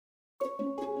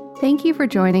Thank you for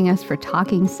joining us for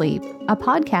Talking Sleep, a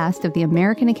podcast of the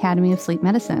American Academy of Sleep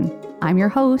Medicine. I'm your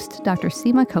host, Dr.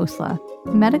 Seema Khosla,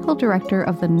 Medical Director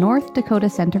of the North Dakota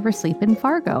Center for Sleep in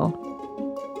Fargo.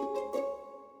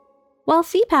 While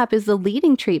CPAP is the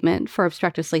leading treatment for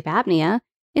obstructive sleep apnea,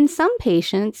 in some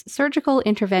patients, surgical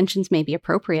interventions may be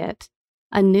appropriate.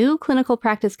 A new clinical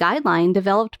practice guideline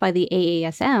developed by the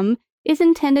AASM is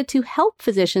intended to help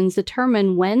physicians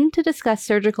determine when to discuss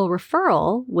surgical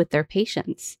referral with their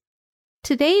patients.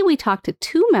 Today, we talk to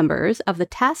two members of the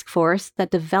task force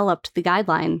that developed the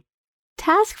guideline.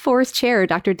 Task Force Chair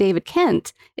Dr. David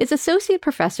Kent is Associate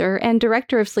Professor and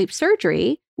Director of Sleep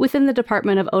Surgery within the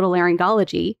Department of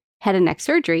Otolaryngology, Head and Neck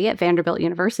Surgery at Vanderbilt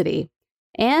University.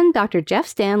 And Dr. Jeff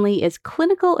Stanley is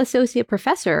Clinical Associate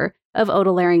Professor of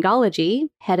Otolaryngology,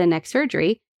 Head and Neck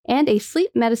Surgery, and a Sleep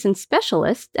Medicine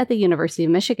Specialist at the University of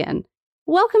Michigan.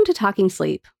 Welcome to Talking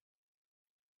Sleep.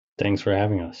 Thanks for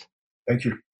having us. Thank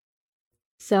you.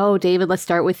 So, David, let's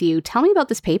start with you. Tell me about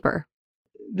this paper.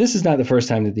 This is not the first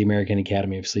time that the American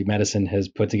Academy of Sleep Medicine has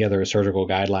put together a surgical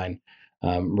guideline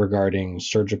regarding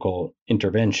surgical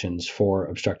interventions for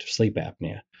obstructive sleep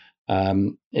apnea.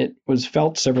 It was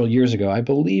felt several years ago, I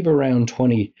believe around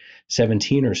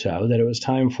 2017 or so, that it was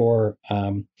time for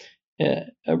a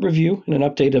review and an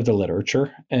update of the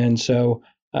literature. And so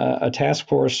a task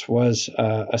force was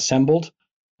assembled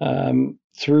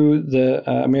through the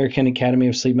American Academy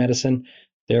of Sleep Medicine.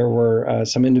 There were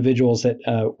some individuals that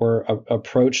were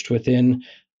approached within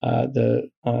the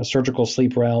surgical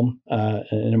sleep realm,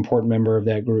 an important member of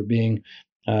that group being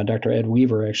Dr. Ed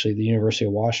Weaver, actually, the University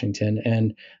of Washington.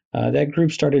 And that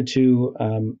group started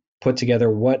to put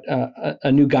together what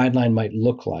a new guideline might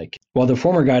look like. While the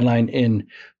former guideline in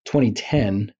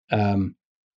 2010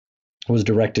 was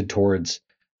directed towards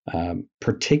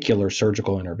particular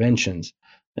surgical interventions,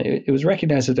 it was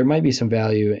recognized that there might be some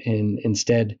value in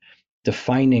instead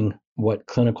defining what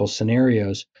clinical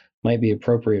scenarios might be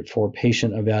appropriate for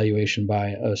patient evaluation by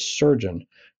a surgeon,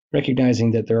 recognizing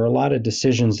that there are a lot of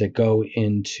decisions that go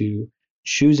into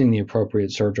choosing the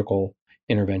appropriate surgical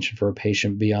intervention for a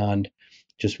patient beyond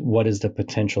just what is the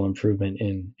potential improvement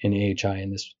in AHI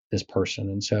in this person.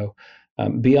 And so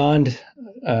beyond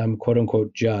quote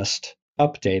unquote just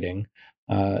updating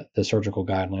the surgical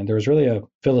guideline, there was really a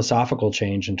philosophical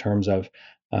change in terms of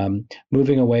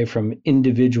moving away from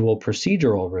individual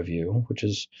procedural review, which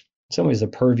is in some ways the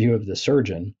purview of the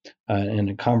surgeon and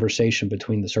a conversation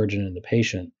between the surgeon and the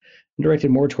patient, and directed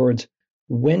more towards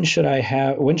when should I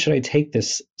take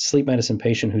this sleep medicine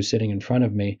patient who's sitting in front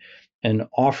of me and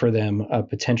offer them a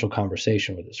potential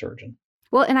conversation with the surgeon.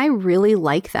 Well, and I really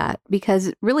like that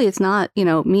because really it's not,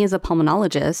 me as a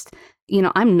pulmonologist,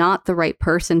 I'm not the right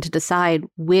person to decide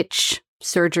which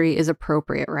surgery is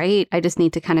appropriate, right? I just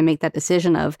need to kind of make that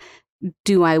decision of,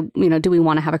 do we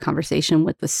want to have a conversation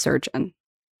with the surgeon?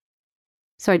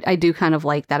 So I do kind of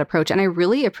like that approach. And I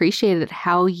really appreciated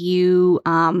how you,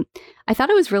 I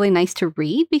thought it was really nice to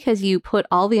read because you put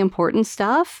all the important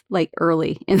stuff like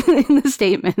early in the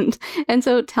statement. And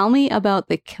so tell me about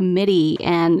the committee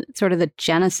and sort of the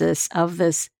genesis of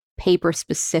this paper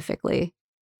specifically.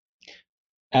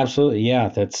 Absolutely. Yeah,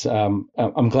 that's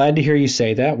I'm glad to hear you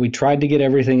say that. We tried to get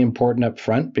everything important up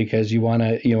front because you want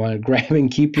to grab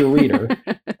and keep your reader.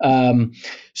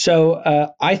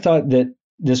 So I thought that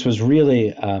this was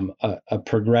really a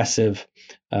progressive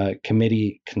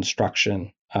committee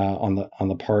construction on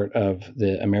the part of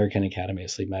the American Academy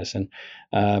of Sleep Medicine.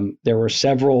 There were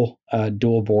several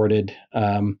dual boarded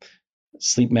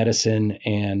sleep medicine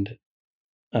and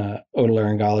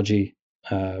otolaryngology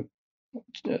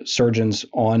surgeons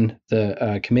on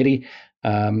the committee.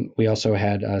 We also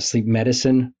had sleep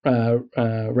medicine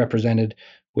represented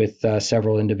with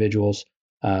several individuals.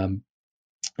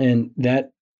 And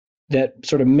that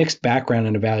sort of mixed background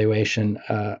and evaluation,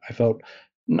 I felt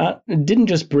didn't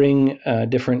just bring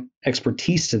different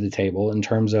expertise to the table in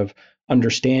terms of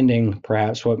understanding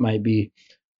perhaps what might be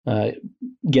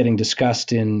getting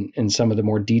discussed in some of the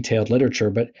more detailed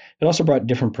literature, but it also brought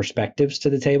different perspectives to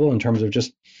the table in terms of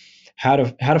just how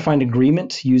to find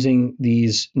agreement using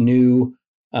these new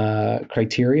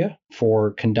criteria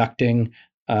for conducting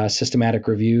systematic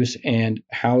reviews and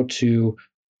how to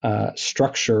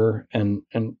structure and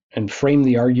frame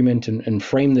the argument and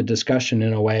frame the discussion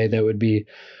in a way that would be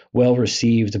well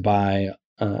received by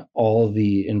all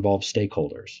the involved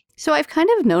stakeholders. So I've kind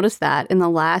of noticed that in the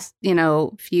last,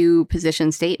 few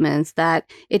position statements that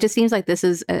it just seems like this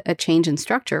is a change in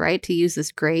structure, right? To use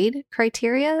this grade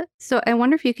criteria. So I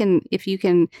wonder if you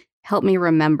can help me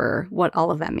remember what all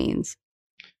of that means.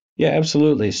 Yeah,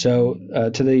 absolutely.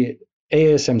 So to the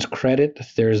AASM's credit,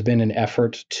 there's been an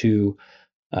effort to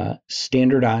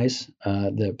standardize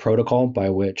the protocol by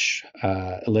which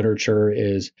literature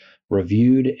is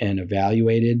reviewed and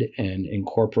evaluated and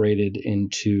incorporated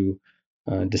into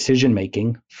decision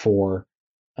making for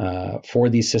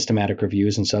these systematic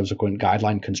reviews and subsequent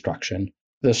guideline construction.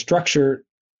 The structure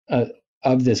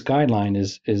of this guideline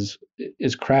is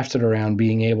crafted around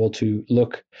being able to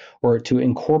look or to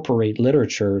incorporate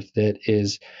literature that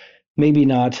is maybe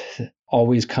not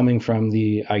always coming from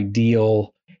the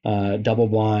ideal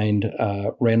double-blind,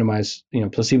 randomized,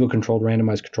 placebo-controlled,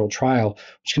 randomized controlled trial,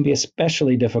 which can be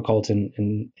especially difficult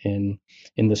in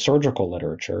the surgical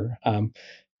literature.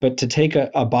 But to take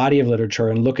a body of literature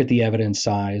and look at the evidence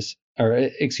size,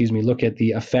 look at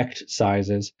the effect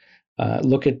sizes,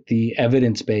 look at the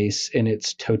evidence base in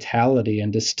its totality,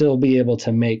 and to still be able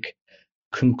to make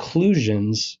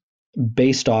conclusions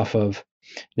based off of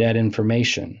that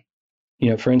information.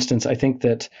 For instance, I think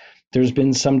that there's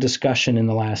been some discussion in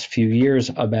the last few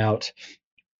years about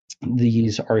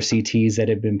these RCTs that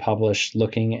have been published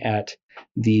looking at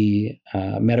the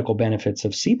medical benefits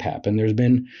of CPAP. And there's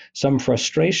been some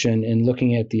frustration in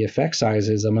looking at the effect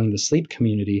sizes among the sleep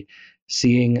community,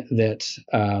 seeing that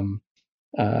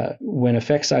when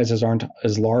effect sizes aren't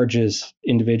as large as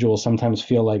individuals sometimes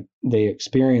feel like they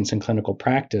experience in clinical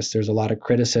practice, there's a lot of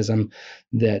criticism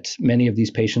that many of these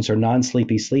patients are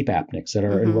non-sleepy sleep apnics that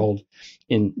are enrolled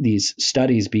in these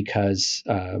studies because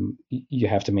you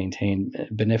have to maintain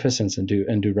beneficence and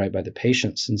do right by the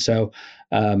patients. And so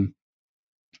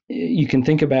you can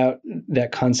think about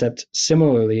that concept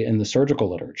similarly in the surgical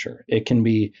literature. It can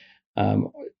be a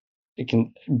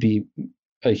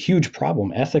huge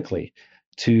problem ethically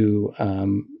to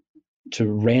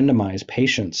randomize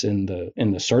patients in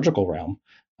the surgical realm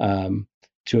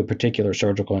to a particular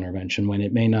surgical intervention when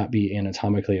it may not be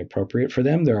anatomically appropriate for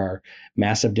them. There are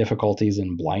massive difficulties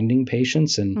in blinding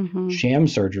patients, and sham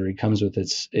surgery comes with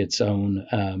its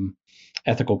own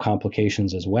ethical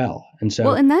complications as well. And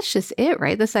so, and that's just it,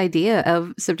 right? This idea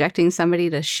of subjecting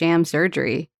somebody to sham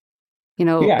surgery.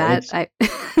 It's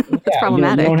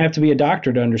problematic. You don't have to be a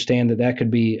doctor to understand that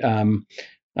could be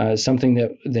something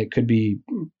that could be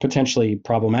potentially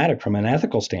problematic from an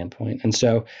ethical standpoint. And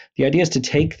so the idea is to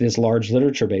take this large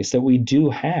literature base that we do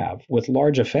have with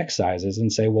large effect sizes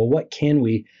and say, well, what can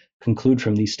we conclude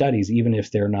from these studies, even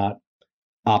if they're not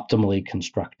optimally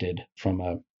constructed from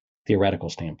a theoretical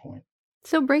standpoint?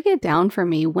 So break it down for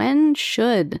me. When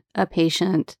should a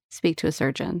patient speak to a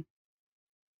surgeon?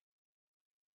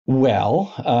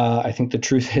 Well, I think the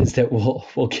truth is that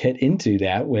we'll get into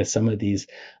that with some of these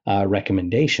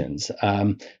recommendations.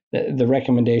 The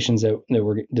recommendations that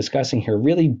we're discussing here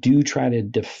really do try to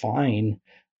define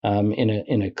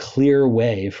in a clear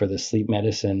way for the sleep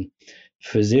medicine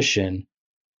physician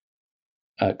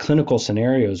clinical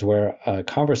scenarios where a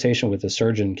conversation with a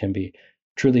surgeon can be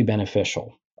truly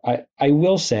beneficial. I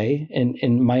will say,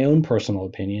 in my own personal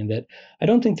opinion, that I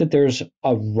don't think that there's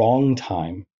a wrong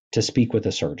time to speak with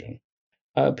a surgeon.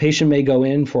 A patient may go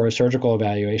in for a surgical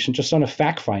evaluation just on a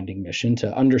fact-finding mission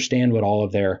to understand what all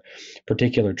of their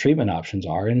particular treatment options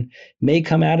are, and may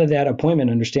come out of that appointment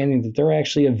understanding that they're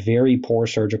actually a very poor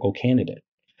surgical candidate.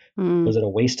 Was it a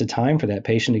waste of time for that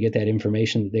patient to get that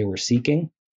information that they were seeking?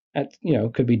 That,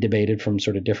 could be debated from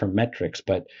sort of different metrics,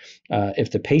 but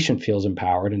if the patient feels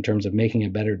empowered in terms of making a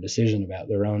better decision about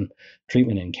their own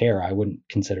treatment and care, I wouldn't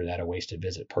consider that a wasted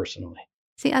visit personally.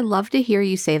 See, I love to hear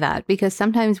you say that, because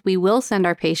sometimes we will send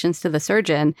our patients to the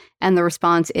surgeon and the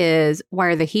response is, why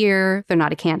are they here? They're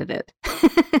not a candidate.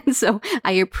 So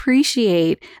I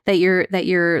appreciate that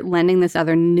you're lending this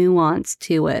other nuance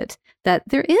to it, that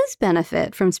there is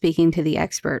benefit from speaking to the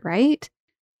expert, right?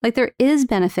 Like there is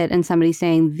benefit in somebody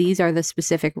saying, these are the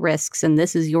specific risks and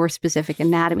this is your specific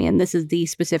anatomy and this is the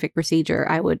specific procedure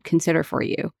I would consider for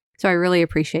you. So I really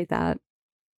appreciate that.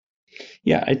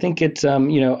 Yeah, I think it's,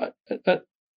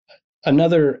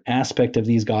 another aspect of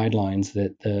these guidelines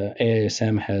that the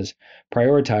AASM has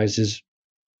prioritized is,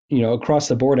 across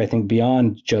the board, I think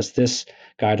beyond just this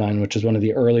guideline, which is one of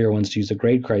the earlier ones to use the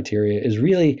grade criteria, is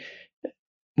really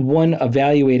one,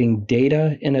 evaluating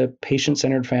data in a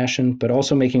patient-centered fashion, but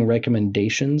also making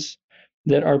recommendations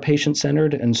that are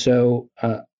patient-centered. And so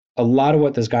a lot of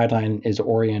what this guideline is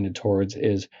oriented towards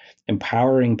is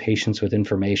empowering patients with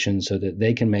information so that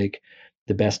they can make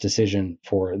the best decision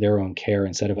for their own care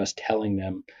instead of us telling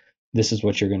them, this is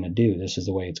what you're going to do, this is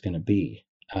the way it's going to be.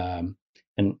 And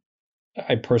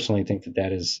I personally think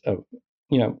that is,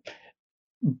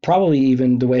 probably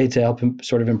even the way to help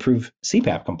sort of improve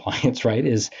CPAP compliance, right,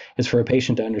 is for a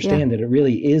patient to understand that it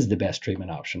really is the best treatment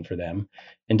option for them,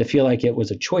 and to feel like it was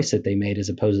a choice that they made as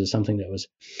opposed to something that was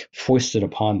foisted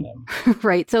upon them.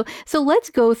 Right. So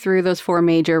let's go through those 4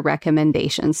 major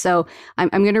recommendations. So I'm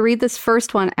going to read this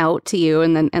first one out to you,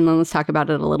 and then let's talk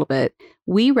about it a little bit.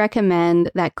 We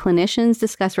recommend that clinicians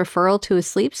discuss referral to a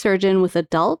sleep surgeon with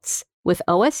adults with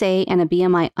OSA and a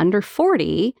BMI under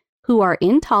 40 who are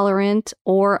intolerant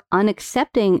or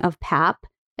unaccepting of PAP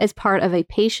as part of a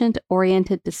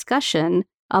patient-oriented discussion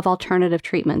of alternative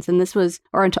treatments. And this was,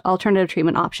 or alternative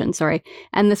treatment options, sorry.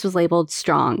 And this was labeled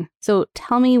strong. So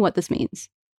tell me what this means.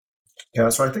 Yeah,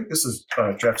 so I think this is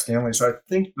Jeff Stanley. So I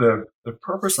think the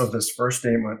purpose of this first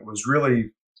statement was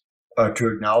really to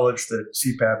acknowledge that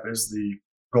CPAP is the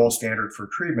gold standard for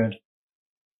treatment,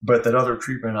 but that other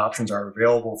treatment options are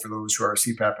available for those who are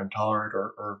CPAP intolerant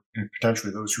or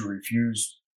potentially those who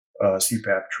refuse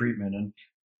CPAP treatment. And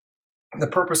the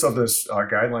purpose of this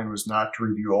guideline was not to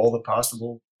review all the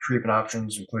possible treatment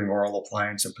options, including oral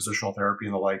appliance and positional therapy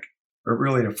and the like, but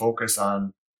really to focus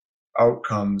on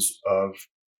outcomes of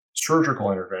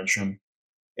surgical intervention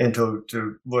and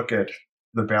to look at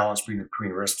the balance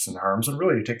between risks and harms, and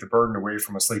really to take the burden away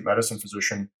from a sleep medicine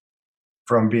physician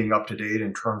from being up to date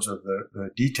in terms of the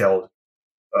detailed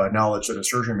knowledge that a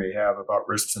surgeon may have about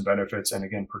risks and benefits, and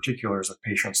again, particulars of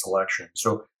patient selection.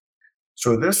 So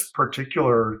this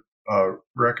particular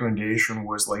recommendation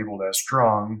was labeled as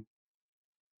strong,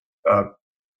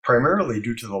 primarily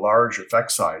due to the large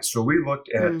effect size. So we looked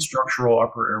at structural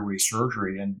upper airway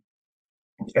surgery, and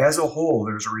as a whole,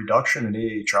 there's a reduction in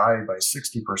AHI by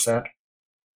 60%,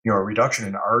 a reduction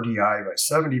in RDI by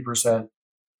 70%,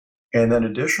 and then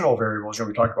additional variables.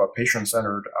 We talked about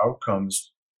patient-centered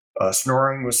outcomes.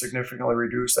 Snoring was significantly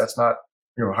reduced. That's not,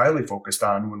 highly focused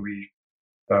on when we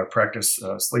practice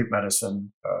sleep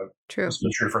medicine,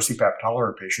 especially for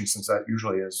CPAP-tolerant patients, since that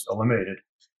usually is eliminated.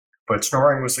 But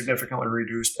snoring was significantly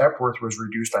reduced. Epworth was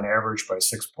reduced on average by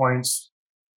 6 points.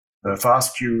 The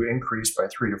FOSQ increased by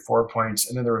 3 to 4 points.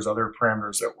 And then there was other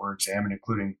parameters that were examined,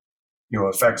 including,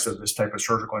 effects of this type of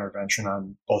surgical intervention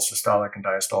on both systolic and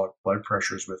diastolic blood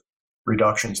pressures, with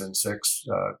reductions in 6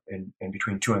 in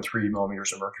between 2 and 3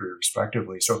 millimeters of mercury,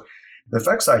 respectively. So the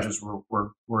effect sizes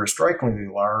were strikingly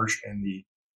large, and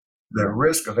the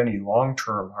risk of any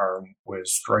long-term harm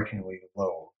was strikingly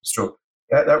low. So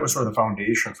that was sort of the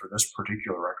foundation for this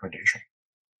particular recommendation.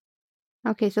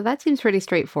 Okay, so that seems pretty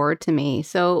straightforward to me.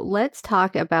 So let's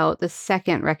talk about the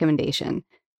second recommendation.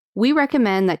 We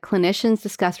recommend that clinicians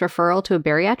discuss referral to a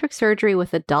bariatric surgery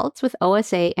with adults with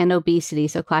OSA and obesity,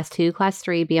 so class 2, class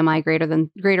 3, BMI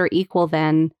greater or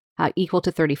equal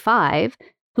to 35,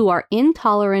 who are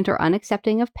intolerant or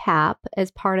unaccepting of PAP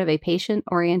as part of a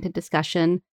patient-oriented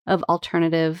discussion of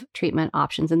alternative treatment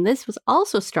options. And this was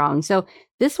also strong. So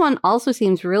this one also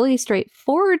seems really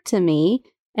straightforward to me.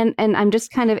 And I'm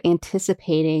just kind of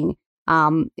anticipating,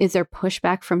 is there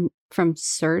pushback from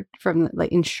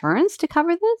like insurance to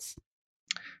cover this?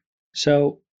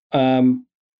 So I'm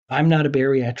not a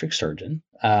bariatric surgeon.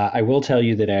 I will tell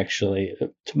you that actually,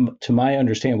 to my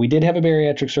understanding, we did have a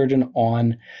bariatric surgeon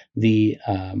on the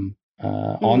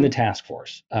task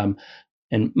force.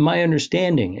 And my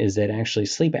understanding is that actually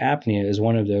sleep apnea is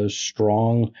one of those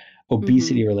strong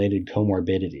obesity-related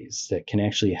comorbidities that can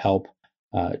actually help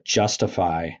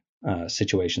justify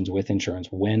situations with insurance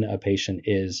when a patient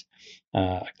is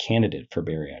a candidate for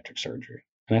bariatric surgery.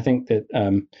 And I think that,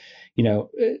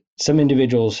 some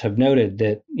individuals have noted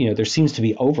that, there seems to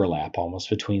be overlap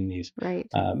almost between these,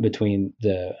 between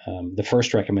the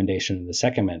first recommendation and the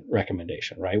second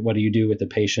recommendation, right? What do you do with a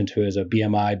patient who has a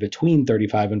BMI between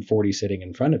 35 and 40 sitting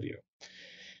in front of you?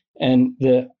 And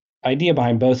the idea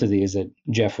behind both of these that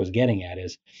Jeff was getting at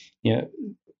is,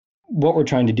 what we're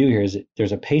trying to do here is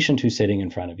there's a patient who's sitting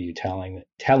in front of you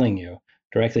telling you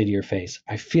directly to your face,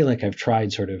 I feel like I've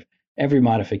tried sort of every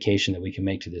modification that we can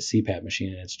make to this CPAP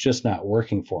machine, and it's just not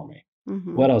working for me.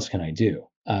 What else can I do?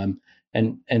 And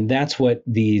that's what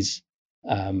these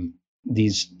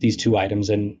two items,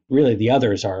 and really the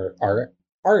others are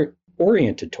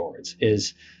oriented towards,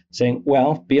 is saying,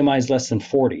 well, BMI is less than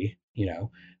 40,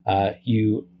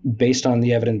 you, based on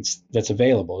the evidence that's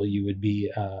available, you would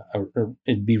be,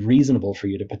 it'd be reasonable for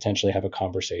you to potentially have a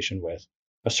conversation with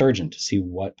a surgeon to see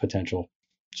what potential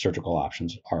surgical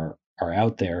options are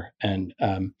out there. And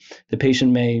the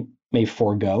patient may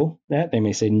forego that. They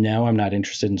may say, no, I'm not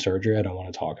interested in surgery. I don't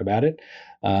want to talk about it.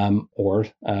 Or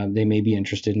they may be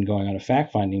interested in going on a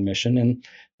fact-finding mission, and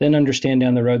then understand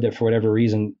down the road that for whatever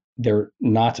reason, they're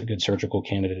not a good surgical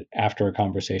candidate after a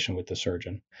conversation with the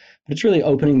surgeon. But it's really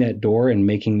opening that door and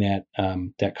making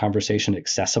that conversation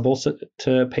accessible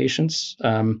to patients.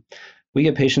 We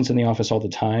get patients in the office all the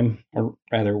time, or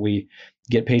rather, we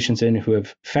get patients in who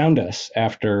have found us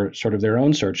after sort of their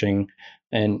own searching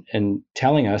and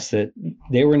telling us that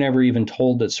they were never even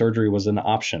told that surgery was an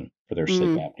option for their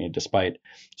sleep apnea, despite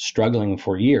struggling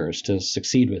for years to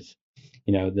succeed with,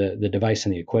 the device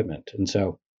and the equipment. And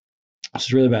so this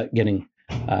is really about getting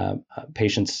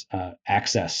patients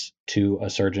access to a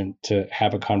surgeon to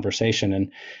have a conversation.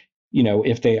 And,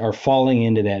 if they are falling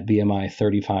into that BMI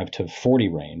 35 to 40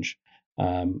 range,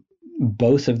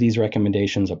 both of these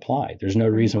recommendations apply. There's no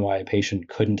reason why a patient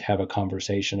couldn't have a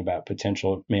conversation about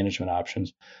potential management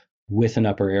options with an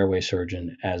upper airway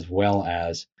surgeon as well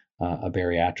as a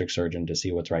bariatric surgeon to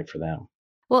see what's right for them.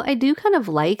 Well, I do kind of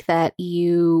like that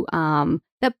you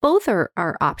that both are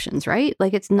options, right?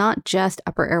 Like it's not just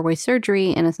upper airway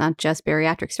surgery and it's not just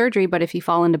bariatric surgery, but if you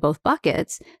fall into both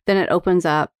buckets, then it opens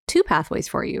up two pathways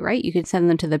for you, right? You can send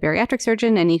them to the bariatric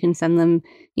surgeon and you can send them,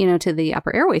 to the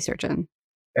upper airway surgeon.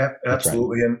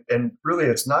 Absolutely. Right. And really,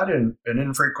 it's not an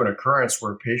infrequent occurrence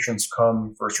where patients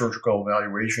come for surgical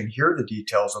evaluation, hear the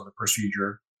details of the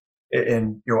procedure,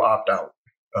 and opt out,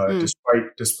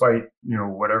 despite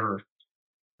whatever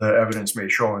the evidence may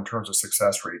show in terms of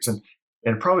success rates.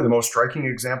 And probably the most striking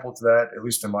example to that, at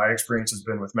least in my experience, has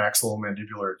been with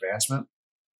maxillomandibular advancement.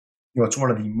 It's one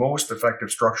of the most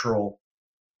effective structural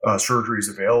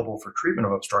surgeries available for treatment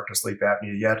of obstructive sleep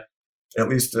apnea. Yet, at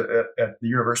least at the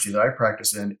university that I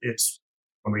practice in, it's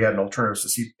when we had an alternatives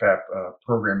to CPAP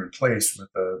program in place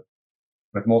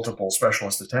with multiple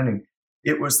specialists attending,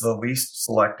 it was the least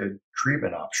selected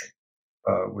treatment option,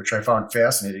 which I found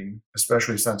fascinating,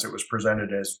 especially since it was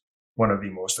presented as one of the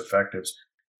most effective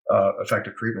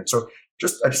treatments. So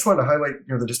I just wanted to highlight,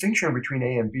 the distinction between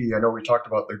A and B. I know we talked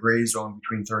about the gray zone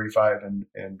between 35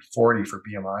 and 40 for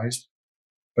BMIs,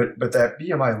 but that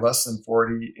BMI less than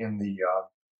 40 in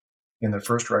the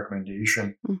first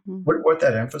recommendation, what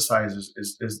that emphasizes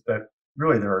is that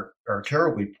really there are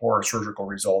terribly poor surgical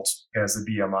results as the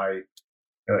BMI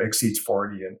exceeds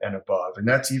 40 and above. And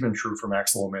that's even true for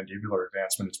maxillomandibular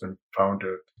advancement. It's been found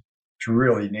to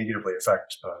really negatively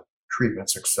affect treatment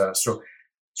success.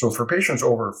 So for patients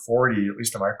over 40, at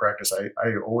least in my practice,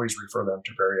 I always refer them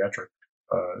to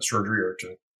bariatric surgery or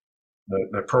to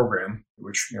the program,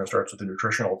 which starts with the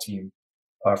nutritional team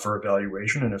for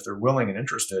evaluation. And if they're willing and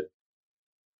interested,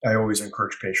 I always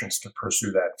encourage patients to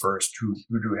pursue that first who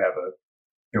do have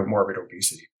a morbid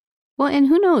obesity. Well, and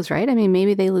who knows, right? I mean,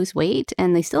 maybe they lose weight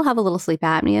and they still have a little sleep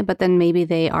apnea, but then maybe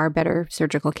they are better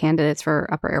surgical candidates for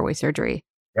upper airway surgery.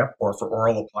 Yep, or for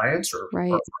oral appliance or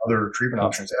for other treatment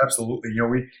options. Absolutely.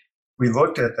 We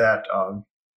looked at that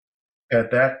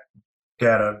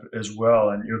data as well,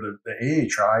 and the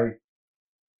AHI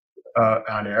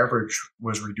on average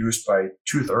was reduced by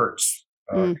 2/3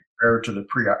 compared to the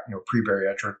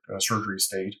pre-bariatric surgery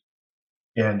state.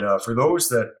 And for those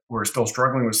that were still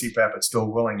struggling with CPAP but still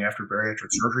willing after bariatric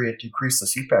surgery, it decreased the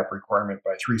CPAP requirement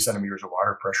by 3 centimeters of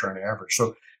water pressure on average.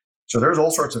 So there's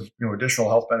all sorts of additional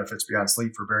health benefits beyond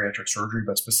sleep for bariatric surgery,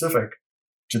 but specific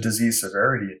to disease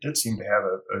severity, it did seem to have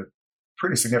a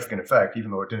pretty significant effect,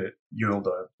 even though it didn't yield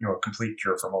a complete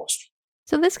cure for most.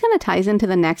 So this kind of ties into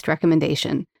the next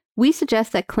recommendation. We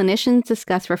suggest that clinicians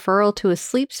discuss referral to a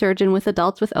sleep surgeon with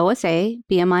adults with OSA,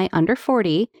 BMI under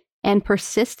 40, and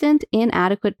persistent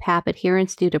inadequate PAP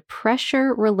adherence due to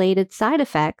pressure-related side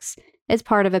effects as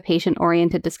part of a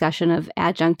patient-oriented discussion of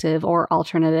adjunctive or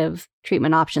alternative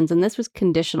treatment options. And this was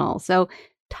conditional. So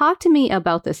talk to me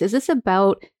about this. Is this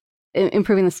about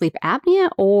improving the sleep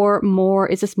apnea, or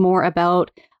is this more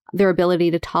about their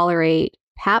ability to tolerate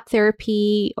PAP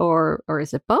therapy, or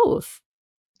is it both?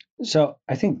 So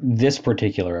I think this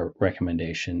particular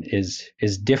recommendation is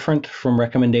different from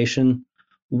recommendation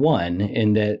 1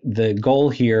 in that the goal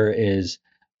here is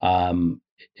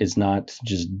not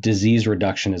just disease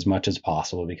reduction as much as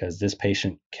possible, because this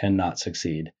patient cannot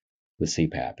succeed with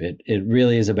CPAP. It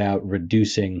really is about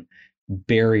reducing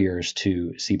barriers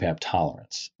to CPAP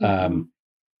tolerance,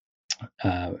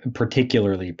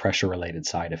 particularly pressure-related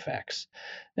side effects.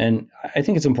 And I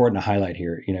think it's important to highlight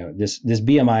here, this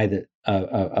BMI that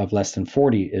of less than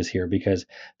 40 is here because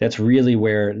that's really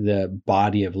where the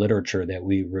body of literature that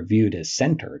we reviewed is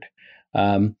centered.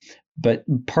 But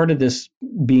part of this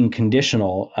being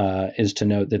conditional is to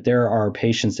note that there are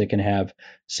patients that can have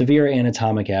severe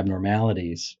anatomic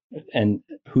abnormalities and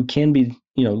who can be,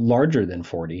 larger than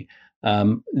 40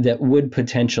 that would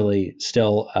potentially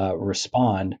still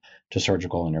respond to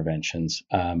surgical interventions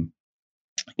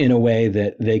in a way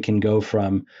that they can go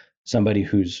from somebody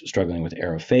who's struggling with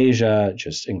aerophagia,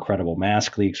 just incredible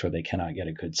mask leaks where they cannot get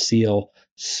a good seal,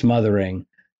 smothering,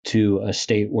 to a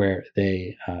state where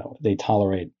they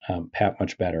tolerate PAP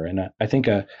much better. And I think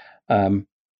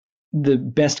the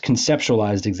best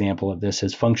conceptualized example of this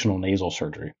is functional nasal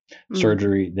surgery,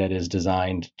 surgery that is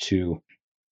designed to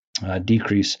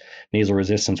decrease nasal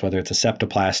resistance, whether it's a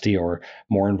septoplasty or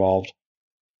more involved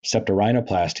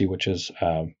septorhinoplasty, which is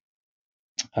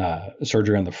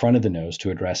surgery on the front of the nose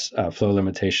to address flow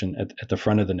limitation at the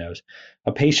front of the nose.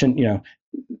 A patient,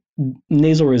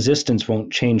 nasal resistance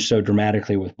won't change so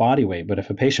dramatically with body weight, but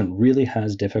if a patient really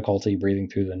has difficulty breathing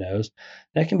through the nose,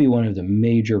 that can be one of the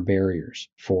major barriers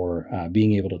for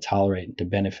being able to tolerate and to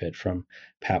benefit from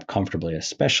PAP comfortably,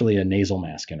 especially a nasal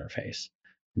mask interface.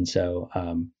 And so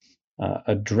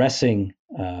addressing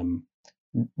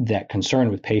that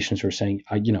concern with patients who are saying,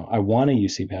 I want to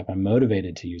use CPAP, I'm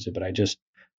motivated to use it, but I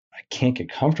can't get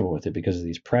comfortable with it because of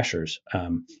these pressures.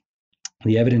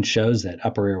 The evidence shows that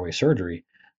upper airway surgery,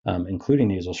 including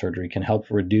nasal surgery, can help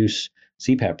reduce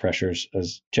CPAP pressures,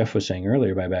 as Jeff was saying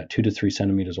earlier, by about 2 to 3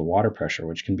 centimeters of water pressure,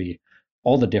 which can be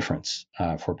all the difference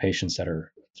for patients that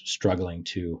are struggling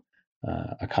to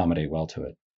accommodate well to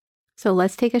it. So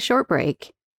let's take a short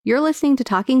break. You're listening to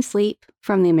Talking Sleep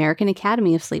from the American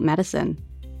Academy of Sleep Medicine.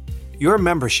 Your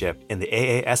membership in the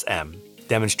AASM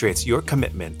demonstrates your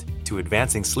commitment to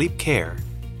advancing sleep care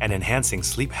and enhancing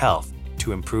sleep health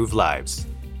to improve lives.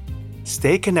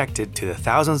 Stay connected to the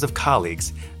thousands of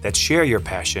colleagues that share your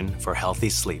passion for healthy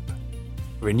sleep.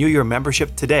 Renew your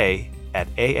membership today at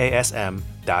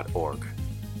aasm.org.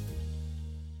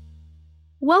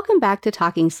 Welcome back to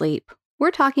Talking Sleep. We're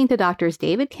talking to Doctors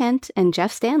David Kent and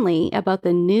Jeff Stanley about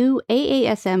the new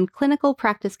AASM Clinical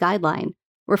Practice Guideline,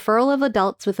 Referral of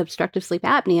Adults with Obstructive Sleep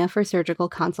Apnea for Surgical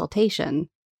Consultation.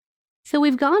 So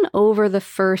we've gone over the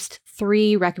first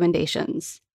 3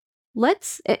 recommendations.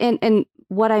 And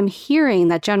what I'm hearing,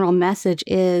 that general message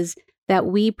is that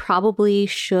we probably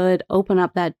should open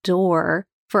up that door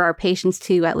for our patients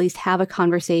to at least have a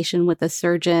conversation with a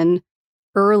surgeon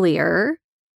earlier.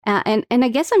 And I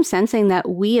guess I'm sensing that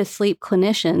we as sleep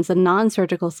clinicians, the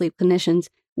non-surgical sleep clinicians,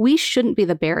 we shouldn't be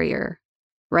the barrier,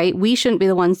 right? We shouldn't be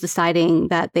the ones deciding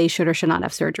that they should or should not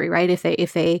have surgery, right?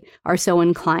 If they are so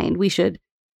inclined, we should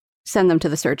send them to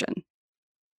the surgeon.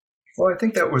 Well, I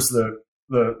think that was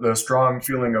the strong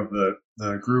feeling of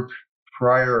the group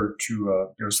prior to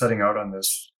setting out on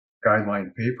this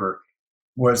guideline paper,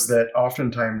 was that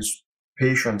oftentimes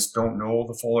patients don't know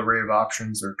the full array of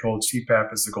options. They're told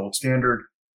CPAP is the gold standard.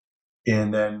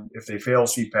 And then if they fail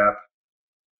CPAP,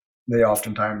 they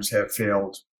oftentimes have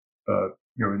failed,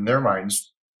 in their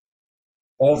minds,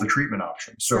 all the treatment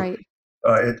options. So right.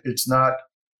 It's not,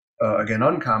 again,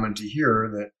 uncommon to hear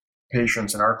that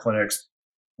patients in our clinics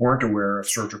weren't aware of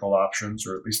surgical options,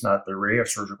 or at least not the array of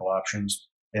surgical options.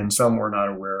 And some were not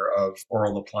aware of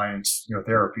oral appliance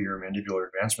therapy or mandibular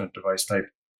advancement device type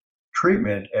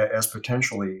treatment as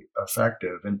potentially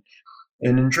effective. And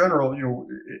in general,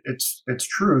 it's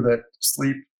true that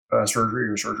sleep surgery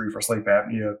or surgery for sleep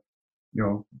apnea,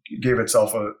 gave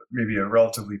itself maybe a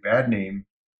relatively bad name,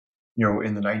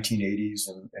 in the 1980s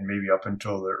and maybe up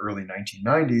until the early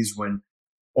 1990s, when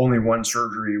only one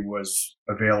surgery was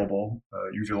available,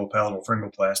 uvulopalatal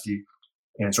pharyngoplasty.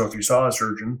 And so if you saw a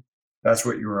surgeon, that's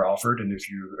what you were offered. And if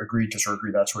you agreed to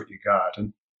surgery, that's what you got.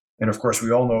 And of course,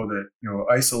 we all know that,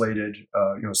 isolated,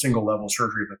 single level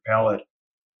surgery of the palate,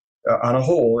 on a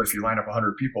whole, if you line up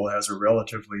 100 people, has a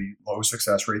relatively low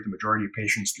success rate. The majority of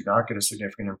patients do not get a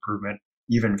significant improvement.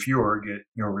 Even fewer get,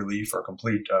 relief or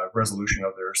complete resolution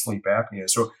of their sleep apnea.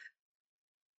 So,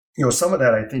 some of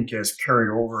that I think has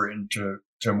carried over into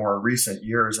more recent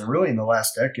years, and really in the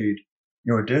last decade,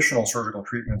 additional surgical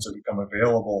treatments have become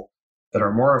available that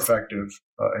are more effective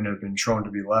and have been shown to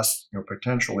be less,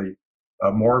 potentially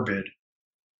morbid.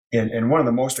 And one of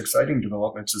the most exciting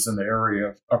developments is in the area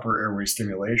of upper airway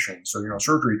stimulation. So,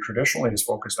 surgery traditionally is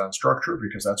focused on structure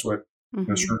because that's what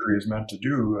surgery is meant to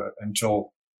do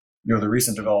until, the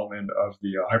recent development of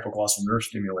the hypoglossal nerve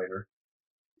stimulator.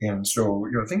 And so,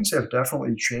 things have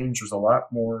definitely changed. There's a lot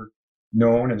more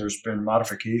known, and there's been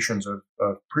modifications of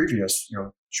previous,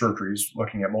 surgeries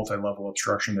looking at multi-level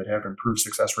obstruction that have improved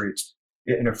success rates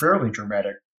in a fairly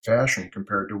dramatic fashion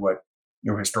compared to what,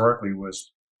 historically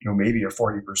was, maybe a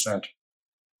 40%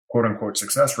 quote unquote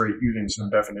success rate, using some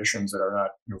definitions that are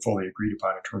not fully agreed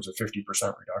upon in terms of 50%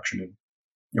 reduction in,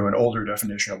 an older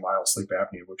definition of mild sleep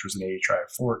apnea, which was an AHI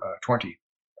of 20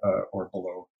 or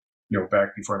below,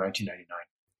 back before 1999.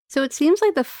 So it seems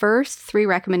like the first 3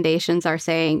 recommendations are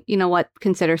saying,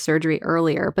 consider surgery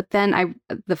earlier. But then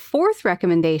the 4th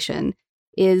recommendation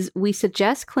is we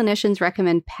suggest clinicians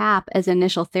recommend PAP as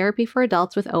initial therapy for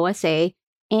adults with OSA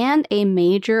and a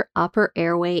major upper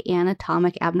airway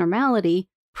anatomic abnormality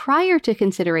prior to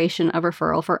consideration of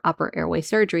referral for upper airway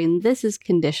surgery, and this is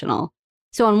conditional.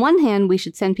 So on one hand, we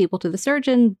should send people to the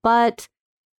surgeon, but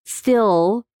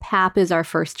still, PAP is our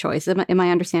first choice. Am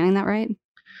I understanding that right?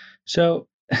 So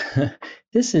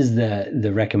this is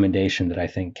the recommendation that I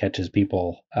think catches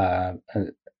people a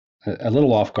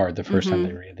little off guard the first time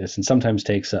they read this, and sometimes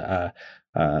takes a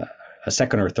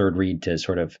second or third read to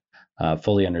sort of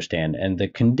fully understand. And the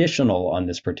conditional on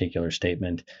this particular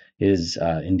statement is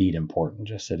indeed important,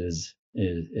 just as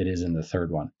it is in the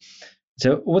third one.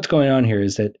 So what's going on here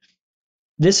is that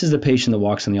this is the patient that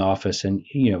walks in the office, and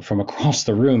from across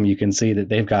the room, you can see that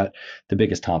they've got the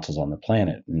biggest tonsils on the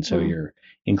planet. And so your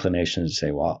inclination is to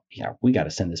say, well, we got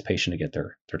to send this patient to get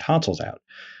their tonsils out.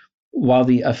 While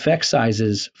the effect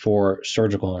sizes for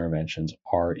surgical interventions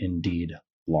are indeed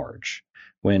large,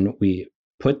 when we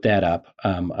put that up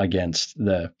against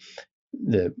the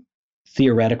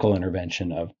theoretical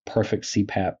intervention of perfect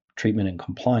CPAP treatment and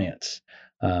compliance,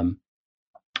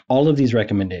 all of these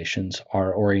recommendations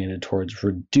are oriented towards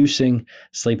reducing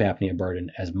sleep apnea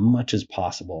burden as much as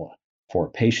possible for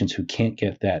patients who can't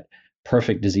get that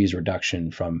perfect disease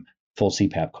reduction from full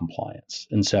CPAP compliance.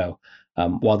 And so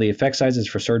while the effect sizes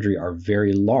for surgery are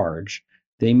very large,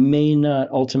 they may not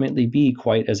ultimately be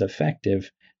quite as effective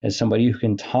as somebody who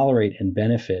can tolerate and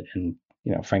benefit and,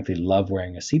 frankly, love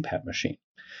wearing a CPAP machine.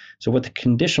 So what the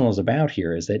conditional is about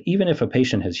here is that even if a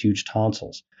patient has huge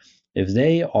tonsils, if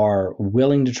they are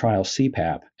willing to trial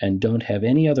CPAP and don't have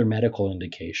any other medical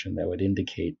indication that would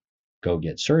indicate go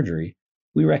get surgery,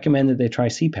 we recommend that they try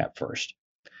CPAP first.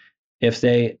 If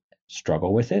they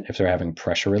struggle with it, if they're having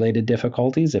pressure-related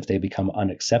difficulties, if they become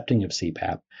unaccepting of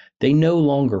CPAP, they no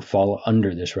longer fall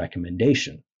under this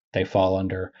recommendation. They fall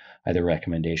under either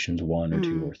recommendations 1 or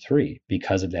 2 or 3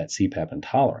 because of that CPAP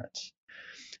intolerance.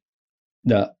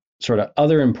 The sort of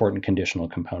other important conditional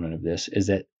component of this is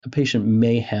that a patient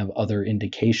may have other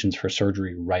indications for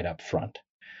surgery right up front.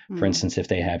 For instance, if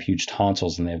they have huge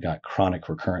tonsils and they've got chronic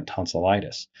recurrent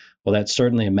tonsillitis, well, that's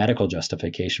certainly a medical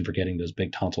justification for getting those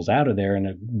big tonsils out of there, and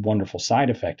a wonderful side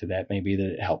effect of that may be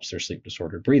that it helps their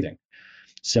sleep-disordered breathing.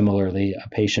 Similarly, a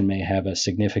patient may have a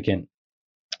significant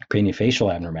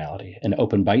craniofacial abnormality, an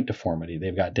open bite deformity.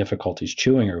 They've got difficulties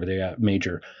chewing, or they've got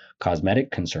major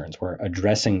cosmetic concerns, where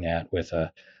addressing that with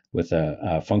a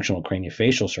functional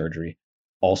craniofacial surgery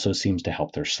also seems to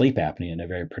help their sleep apnea in a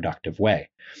very productive way.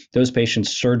 Those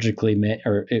patients certainly may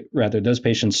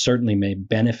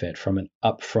benefit from an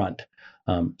upfront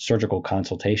surgical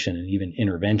consultation and even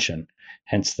intervention,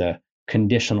 hence the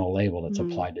conditional label that's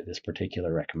applied to this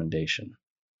particular recommendation.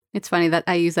 It's funny that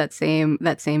I use that same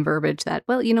verbiage that,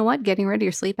 well, you know what, getting rid of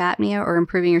your sleep apnea or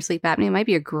improving your sleep apnea might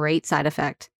be a great side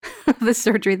effect of the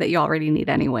surgery that you already need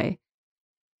anyway.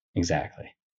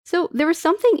 Exactly. So there was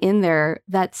something in there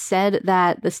that said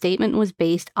that the statement was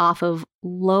based off of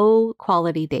low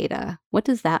quality data. What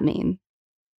does that mean?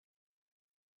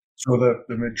 So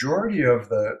the majority of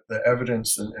the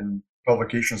evidence and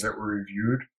publications that were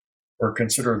reviewed were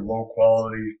considered low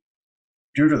quality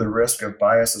due to the risk of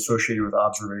bias associated with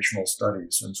observational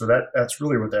studies. And so that's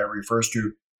really what that refers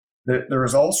to. There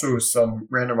was also some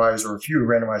randomized or a few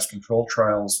randomized control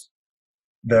trials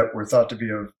that were thought to be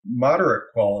of moderate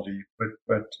quality,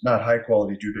 but not high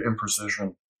quality due to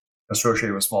imprecision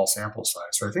associated with small sample size.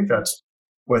 So I think that's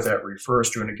what that refers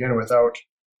to. And again, without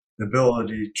the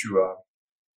ability to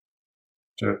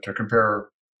compare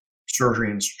surgery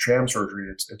and sham surgery,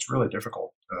 it's really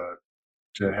difficult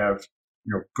to have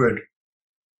good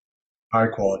high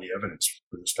quality evidence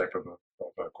for this type of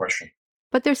a question.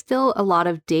 But there's still a lot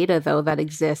of data, though, that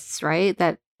exists, right?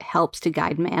 That helps to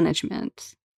guide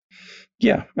management.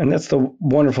 Yeah, and that's the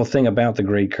wonderful thing about the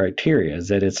grade criteria is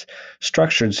that it's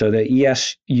structured so that,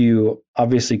 yes, you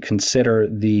obviously consider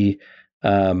the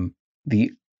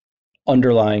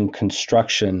underlying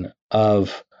construction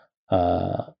of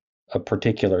a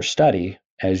particular study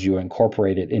as you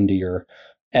incorporate it into your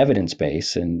evidence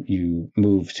base and you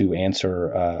move to answer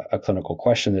a clinical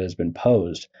question that has been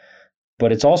posed.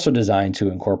 But it's also designed to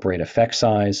incorporate effect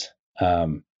size,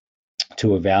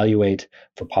 to evaluate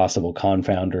for possible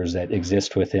confounders that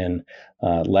exist within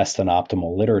less than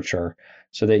optimal literature,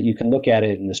 so that you can look at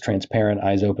it in this transparent,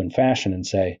 eyes open fashion and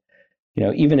say,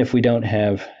 even if we don't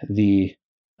have the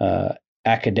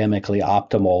academically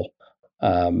optimal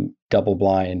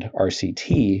double-blind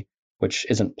RCT, which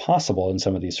isn't possible in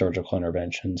some of these surgical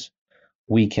interventions,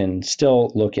 we can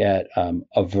still look at a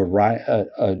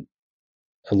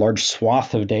large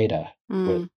swath of data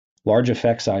with large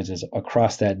effect sizes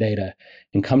across that data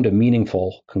and come to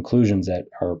meaningful conclusions that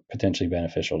are potentially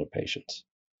beneficial to patients.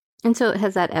 And so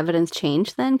has that evidence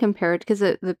changed then compared, because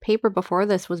the paper before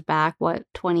this was back,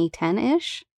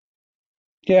 2010-ish?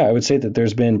 Yeah, I would say that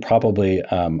there's been probably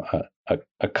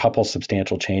a couple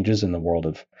substantial changes in the world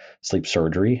of sleep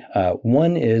surgery.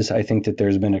 One is I think that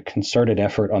there's been a concerted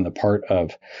effort on the part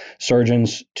of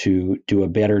surgeons to do a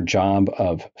better job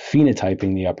of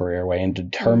phenotyping the upper airway and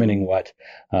determining what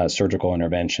surgical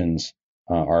interventions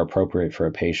are appropriate for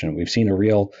a patient. We've seen a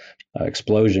real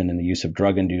explosion in the use of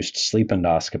drug-induced sleep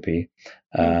endoscopy,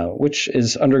 which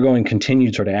is undergoing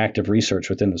continued sort of active research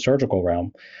within the surgical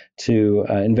realm to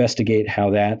investigate how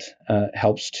that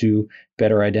helps to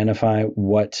better identify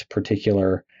what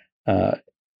particular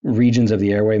regions of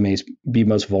the airway may be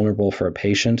most vulnerable for a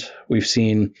patient. We've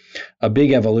seen a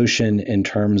big evolution in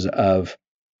terms of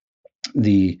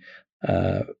the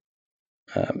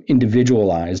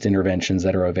individualized interventions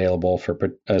that are available for,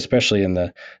 especially in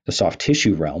the soft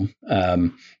tissue realm.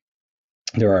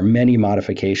 There are many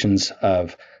modifications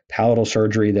of palatal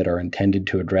surgery that are intended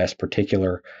to address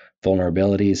particular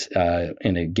vulnerabilities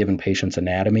in a given patient's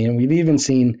anatomy. And we've even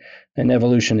seen an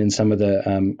evolution in some of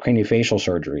the craniofacial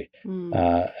surgery,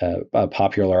 a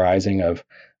popularizing of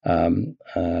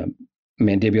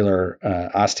mandibular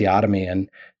osteotomy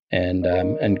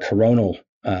and coronal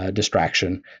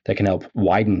distraction that can help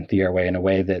widen the airway in a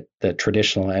way that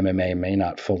traditional MMA may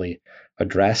not fully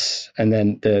address. And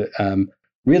then the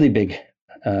really big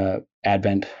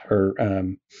advent or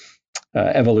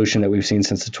evolution that we've seen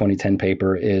since the 2010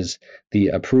 paper is the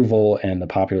approval and the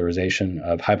popularization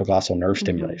of hypoglossal nerve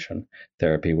stimulation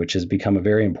therapy, which has become a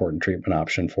very important treatment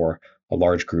option for a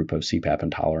large group of CPAP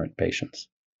intolerant patients.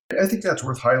 I think that's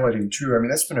worth highlighting too. I mean,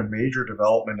 that's been a major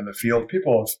development in the field.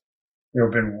 People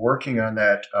have been working on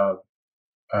that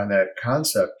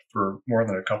concept for more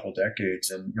than a couple decades.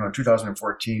 And in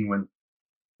 2014, when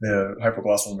the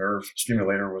hypoglossal nerve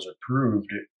stimulator was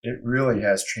approved, it really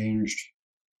has changed,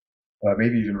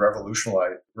 maybe even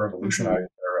revolutionized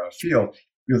our field.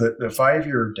 The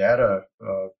 5-year data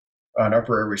on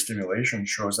upper airway stimulation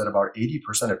shows that about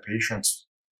 80% of patients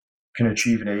can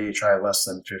achieve an AHI less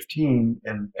than 15,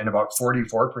 and about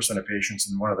 44% of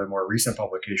patients in one of the more recent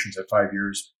publications at 5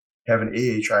 years have an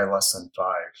AHI less than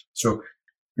 5. So,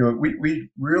 we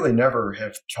really never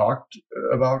have talked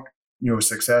about,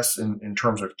 success in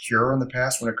terms of cure in the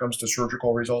past when it comes to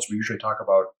surgical results. We usually talk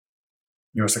about,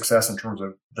 success in terms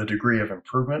of the degree of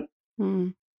improvement,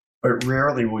 but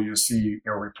rarely will you see,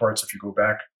 reports, if you go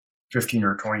back 15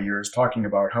 or 20 years, talking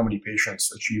about how many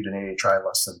patients achieved an AHI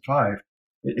less than 5.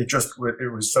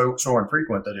 It was so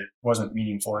infrequent that it wasn't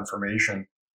meaningful information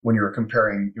when you were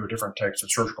comparing different types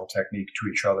of surgical technique to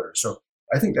each other. So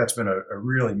I think that's been a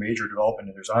really major development,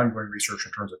 and there's ongoing research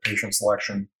in terms of patient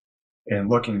selection and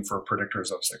looking for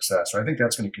predictors of success. So I think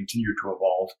that's going to continue to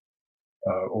evolve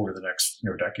over the next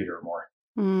decade or more.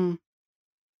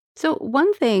 So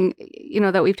one thing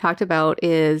that we've talked about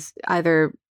is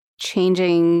either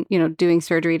changing, doing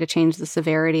surgery to change the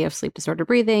severity of sleep disorder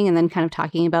breathing, and then kind of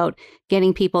talking about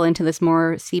getting people into this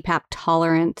more CPAP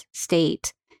tolerant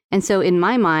state. And so in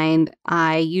my mind,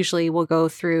 I usually will go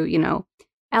through,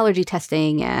 allergy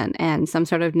testing and some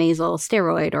sort of nasal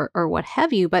steroid or what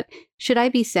have you. But should I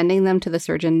be sending them to the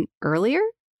surgeon earlier?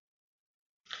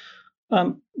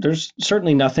 There's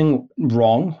certainly nothing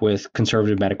wrong with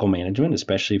conservative medical management,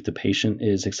 especially if the patient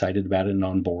is excited about it and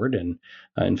on board. And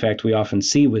in fact, we often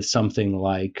see with something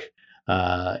like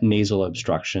nasal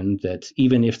obstruction that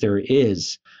even if there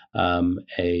is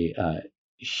a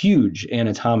huge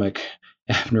anatomic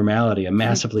abnormality, a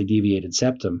massively deviated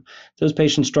septum, those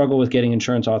patients struggle with getting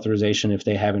insurance authorization if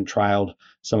they haven't trialed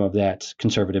some of that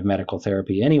conservative medical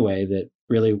therapy anyway that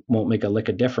really won't make a lick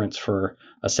of difference for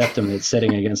a septum that's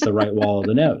sitting against the right wall of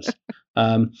the nose.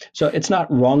 So it's not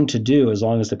wrong to do as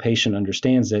long as the patient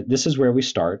understands that this is where we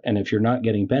start. And if you're not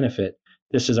getting benefit,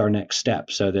 this is our next step,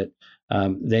 so that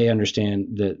they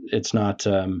understand that it's not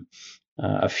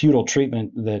a futile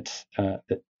treatment that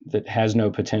has no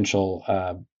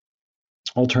potential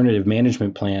alternative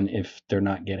management plan if they're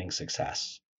not getting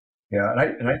success. Yeah,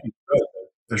 and I think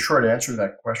the short answer to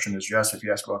that question is yes. If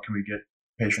you ask about can we get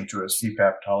patient to a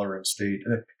CPAP tolerant state,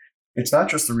 it's not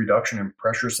just the reduction in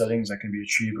pressure settings that can be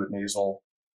achieved with nasal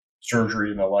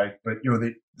surgery and the like, but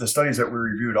the studies that we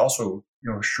reviewed also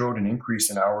showed an increase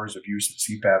in hours of use of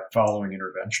CPAP following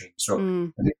intervention. So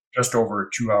I think just over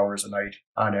 2 hours a night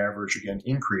on average, again,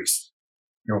 increase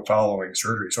following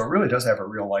surgery. So it really does have a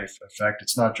real life effect.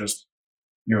 It's not just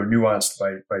nuanced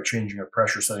by changing a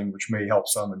pressure setting, which may help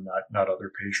some and not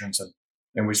other patients.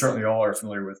 And we certainly all are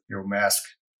familiar with mask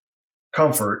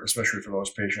comfort, especially for those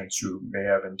patients who may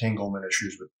have entanglement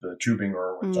issues with the tubing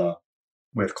or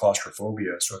with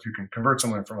claustrophobia. So if you can convert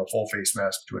someone from a full face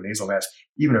mask to a nasal mask,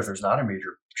 even if there's not a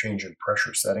major change in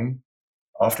pressure setting,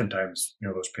 oftentimes,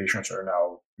 those patients are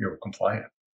now, compliant.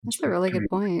 That's a really good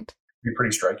point. Be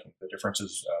pretty striking, the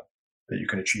differences that you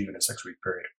can achieve in a 6-week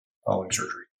period following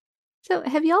surgery. So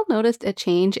have y'all noticed a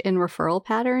change in referral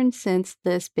patterns since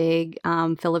this big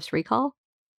Philips recall?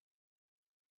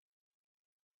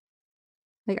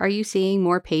 Like, are you seeing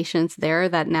more patients there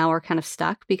that now are kind of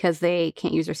stuck because they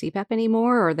can't use their CPAP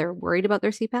anymore, or they're worried about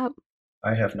their CPAP?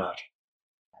 I have not.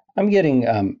 I'm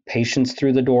getting patients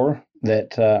through the door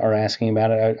that are asking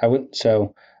about it. I wouldn't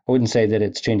say that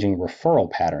it's changing referral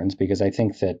patterns, because I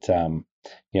think that the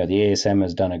ASM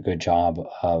has done a good job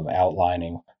of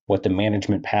outlining what the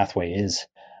management pathway is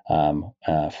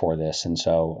for this, and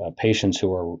so patients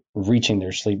who are reaching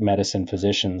their sleep medicine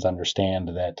physicians understand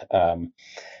that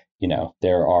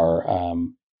there are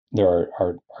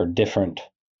different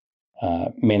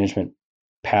management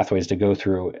pathways to go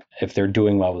through if they're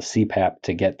doing well with CPAP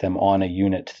to get them on a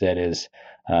unit that is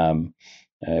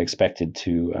expected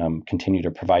to continue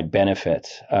to provide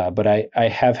benefits. But I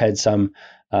have had some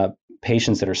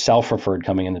patients that are self-referred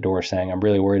coming in the door saying, I'm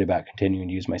really worried about continuing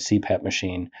to use my CPAP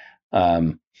machine.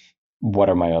 What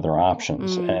are my other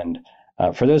options? And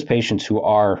for those patients who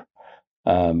are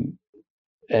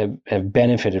have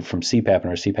benefited from CPAP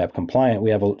and are CPAP compliant,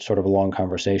 we have a sort of a long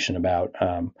conversation about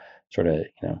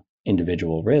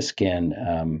individual risk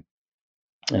and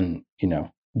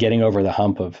getting over the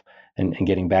hump of and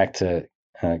getting back to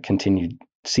continued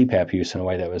CPAP use in a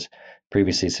way that was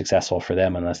previously successful for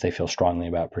them, unless they feel strongly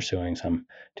about pursuing some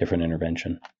different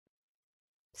intervention.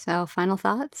 So, final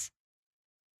thoughts?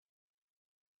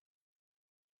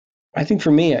 I think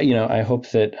for me, I hope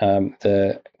that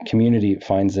the community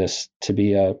finds this to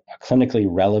be a clinically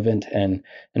relevant and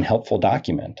helpful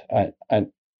document.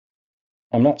 I'm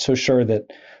not so sure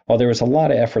that while there was a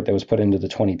lot of effort that was put into the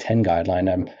 2010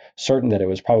 guideline, I'm certain that it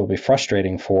was probably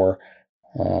frustrating for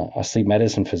a sleep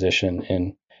medicine physician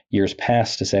in years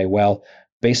past to say, well,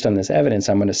 based on this evidence,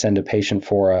 I'm going to send a patient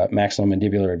for a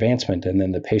maxillomandibular advancement, and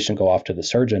then the patient go off to the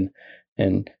surgeon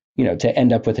and to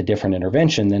end up with a different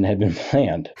intervention than had been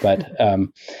planned. But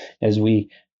as we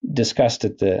discussed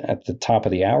at the top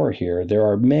of the hour here, there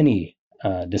are many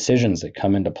decisions that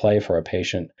come into play for a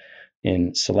patient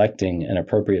in selecting an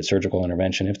appropriate surgical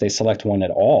intervention, if they select one at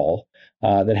all,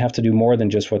 that have to do more than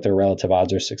just what their relative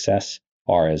odds of success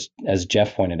are, as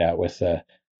Jeff pointed out with the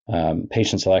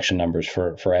patient selection numbers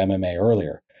for MMA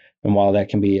earlier. And while that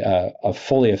can be a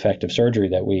fully effective surgery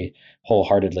that we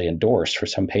wholeheartedly endorse, for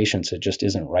some patients, it just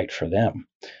isn't right for them.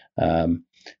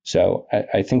 So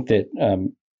I think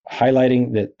that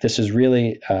highlighting that this is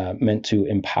really meant to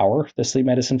empower the sleep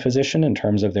medicine physician in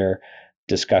terms of their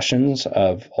discussions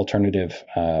of alternative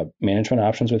management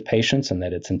options with patients, and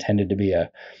that it's intended to be a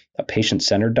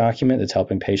patient-centered document that's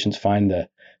helping patients find the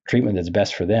treatment that's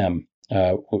best for them.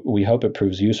 We hope it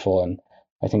proves useful. And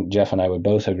I think Jeff and I would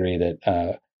both agree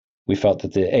that we felt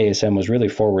that the ASM was really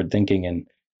forward-thinking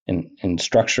in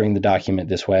structuring the document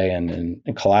this way and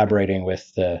collaborating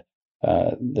with the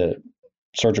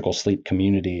surgical sleep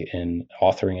community in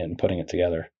authoring it and putting it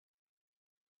together.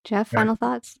 Jeff, final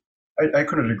thoughts? I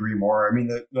couldn't agree more. I mean,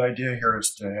 the idea here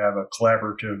is to have a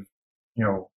collaborative,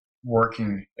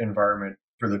 working environment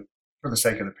for the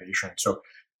sake of the patient. So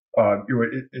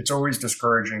it's always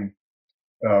discouraging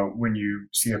when you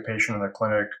see a patient in the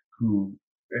clinic who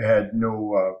had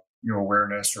no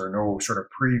awareness or no sort of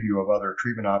preview of other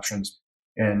treatment options,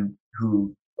 and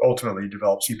who ultimately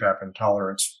developed CPAP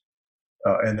intolerance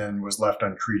and then was left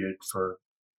untreated for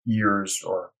years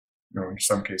or in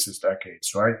some cases decades.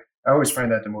 So I always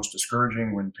find that the most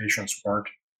discouraging, when patients weren't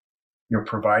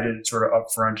provided sort of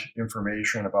upfront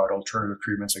information about alternative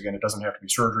treatments. Again, it doesn't have to be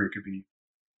surgery; it could be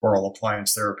oral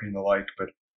appliance therapy and the like.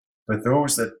 But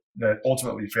those that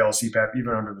ultimately fail CPAP,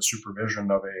 even under the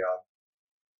supervision of a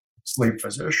sleep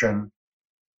physician,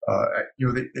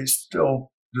 they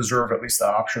still deserve at least the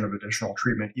option of additional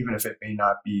treatment, even if it may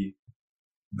not be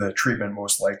the treatment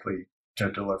most likely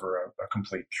to deliver a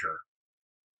complete cure.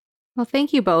 Well,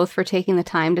 thank you both for taking the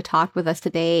time to talk with us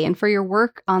today and for your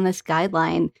work on this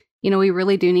guideline. We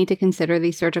really do need to consider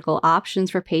these surgical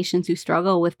options for patients who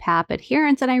struggle with PAP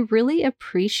adherence. And I really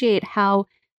appreciate how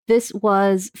this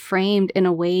was framed in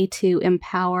a way to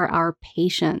empower our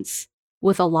patients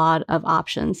with a lot of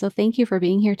options. So thank you for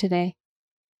being here today.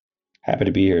 Happy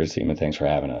to be here, Seema. Thanks for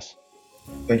having us.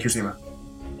 Thank you, Seema.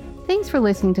 Thanks for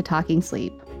listening to Talking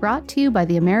Sleep, brought to you by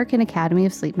the American Academy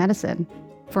of Sleep Medicine.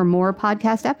 For more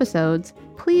podcast episodes,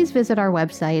 please visit our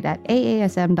website at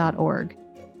aasm.org.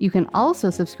 You can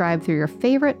also subscribe through your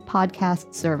favorite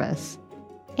podcast service.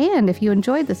 And if you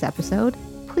enjoyed this episode,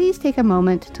 please take a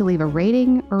moment to leave a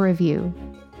rating or review.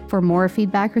 For more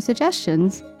feedback or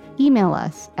suggestions, email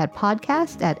us at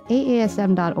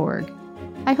podcast@aasm.org.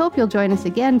 I hope you'll join us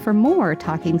again for more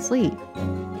Talking Sleep.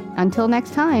 Until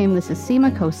next time, this is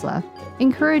Seema Khosla,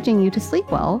 encouraging you to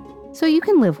sleep well so you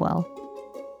can live well.